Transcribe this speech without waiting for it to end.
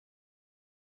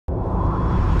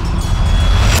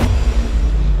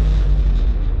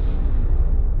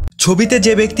ছবিতে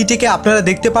যে ব্যক্তিটিকে আপনারা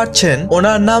দেখতে পাচ্ছেন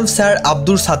ওনার নাম স্যার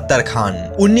আব্দুস সাত্তার খান।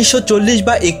 1940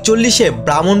 বা 41-এ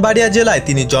ব্রাহ্মণবাড়িয়া জেলায়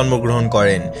তিনি জন্মগ্রহণ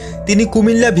করেন। তিনি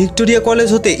কুমিল্লা ভিক্টোরিয়া কলেজ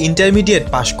হতে ইন্টারমিডিয়েট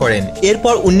পাশ করেন।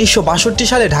 এরপর 1962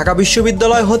 সালে ঢাকা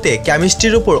বিশ্ববিদ্যালয় হতে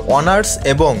কেমিস্ট্রির উপর অনার্স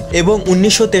এবং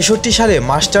 1963 সালে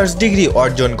মাস্টার্স ডিগ্রি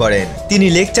অর্জন করেন। তিনি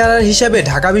লেকচারার হিসেবে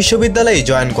ঢাকা বিশ্ববিদ্যালয়ে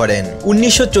জয়েন করেন।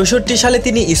 1964 সালে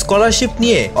তিনি স্কলারশিপ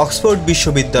নিয়ে অক্সফোর্ড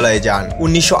বিশ্ববিদ্যালয়ে যান।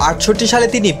 1968 সালে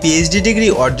তিনি পিএইচডি ডিগ্রি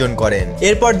অর্জন করেন।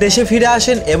 এরপর দেশে ফিরে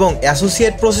আসেন এবং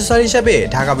অ্যাসোসিয়েট প্রফেসর হিসেবে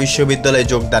ঢাকা বিশ্ববিদ্যালয়ে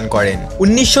যোগদান করেন।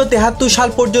 1973 সাল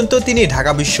পর্যন্ত তিনি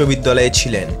ঢাকা বিশ্ববিদ্যালয়ে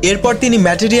ছিলেন। এরপর তিনি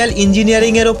ম্যাটেরিয়াল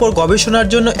ইঞ্জিনিয়ারিং এর উপর গবেষণার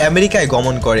জন্য আমেরিকায়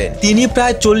গমন করেন। তিনি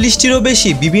প্রায় 40টিরও বেশি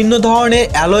বিভিন্ন ধরনের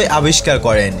অ্যালয় আবিষ্কার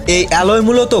করেন। এই অ্যালয়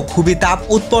মূলত খুবই তাপ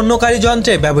উৎপন্নকারী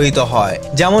যন্ত্রে ব্যবহৃত হয়,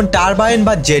 যেমন টারবাইন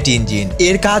বা জেট ইঞ্জিন।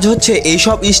 এর কাজ হচ্ছে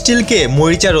এইসব স্টিলকে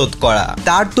মরিচা রোধ করা।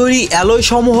 তার তৈরি অ্যালয়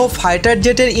সমূহ ফাইটার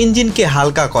জেটের ইঞ্জিনকে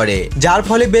হালকা করে, যার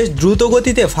ফলে বেশ দ্রুত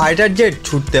গতিতে ফাইটার জেট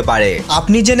ছুটতে পারে।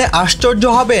 আপনি জেনে আশ্চর্য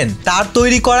হবেন, তার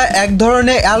তৈরি করা এক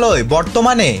ধরনের অ্যালয়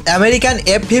বর্তমানে আমেরিকান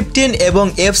F-15 এবং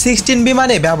F-16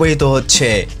 বিমানে ব্যবহৃত হচ্ছে।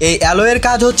 এই অ্যালয়ের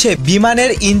কাজ হচ্ছে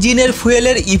বিমানের ইঞ্জিনের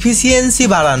ফুয়েলের ইফিসিয়েন্সি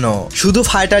বাড়ানো। শুধু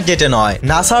ফাইটার জেটে নয়,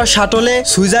 নাসার শাটলে,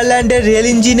 সুইজারল্যান্ডের রেল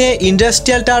ইঞ্জিনে,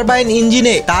 ইন্ডাস্ট্রিয়াল টারবাইন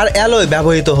ইঞ্জিনে তার অ্যালয়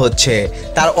ব্যবহৃত হচ্ছে।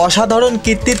 তার অসাধারণ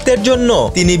কৃতিত্বের জন্য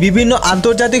তিনি বিভিন্ন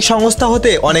আন্তর্জাতিক সংস্থা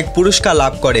হতে অনেক পুরস্কার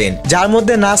লাভ করেন, যার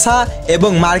মধ্যে নাসা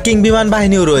এবং মার্কিন বিমান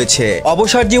বাহিনীও রয়েছে।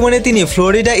 অবসর জীবনে তিনি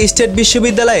ফ্লোরিডা স্টেট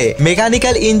বিশ্ববিদ্যালয়ে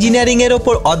মেকানিক্যাল ইঞ্জিনিয়ারিং এর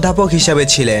উপর অধ্যাপক হিসেবে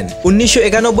ছিলেন।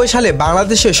 1991 সালে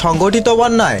বাংলাদেশে সংগঠিত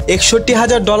বন্যায়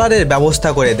 $61,000 ব্যবস্থা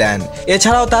করে দেন।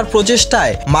 এছাড়াও তার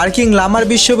প্রচেষ্টায় মার্কিন লামার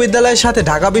বিশ্ববিদ্যালয়ের সাথে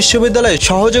ঢাকা বিশ্ববিদ্যালয়ের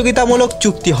সহযোগিতামূলক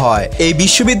চুক্তি হয়। এই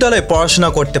বিশ্ববিদ্যালয়ে পড়াশোনা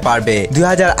করতে পারবে।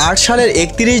 2008 সালের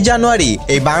 31 জানুয়ারি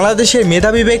এই বাংলাদেশের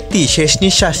মেধাবী ব্যক্তি শেষ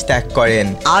নিঃশ্বাস ত্যাগ করেন।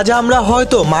 আজ আমরা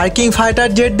হয়তো মার্কিন ফাইটার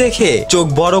জেট দেখে চোখ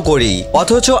বড় করি,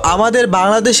 অথচ আমাদের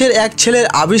বাংলাদেশের এক ছেলের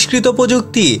আবিষ্কৃত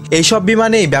প্রযুক্তি এইসব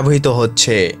বিমানেই ব্যবহৃত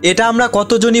হচ্ছে। এটা আমরা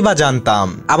কতজনই বা জানতাম।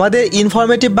 আমাদের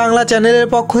ইনফরমেটিভ বাংলা চ্যানেলের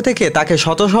পক্ষ থেকে তাকে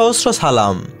শত সহস্র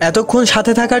সালাম। এতক্ষণ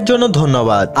সাথে থাকার জন্য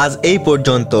ধন্যবাদ। আজ এই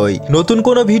পর্যন্তই। নতুন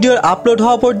কোনো ভিডিওর আপলোড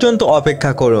হওয়া পর্যন্ত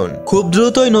অপেক্ষা করুন। খুব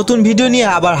দ্রুতই নতুন ভিডিও নিয়ে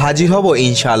আবার হাজির হব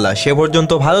ইনশাআল্লাহ। সে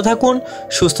পর্যন্ত ভালো থাকুন,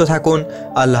 সুস্থ থাকুন।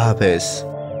 আল্লাহ হাফেজ।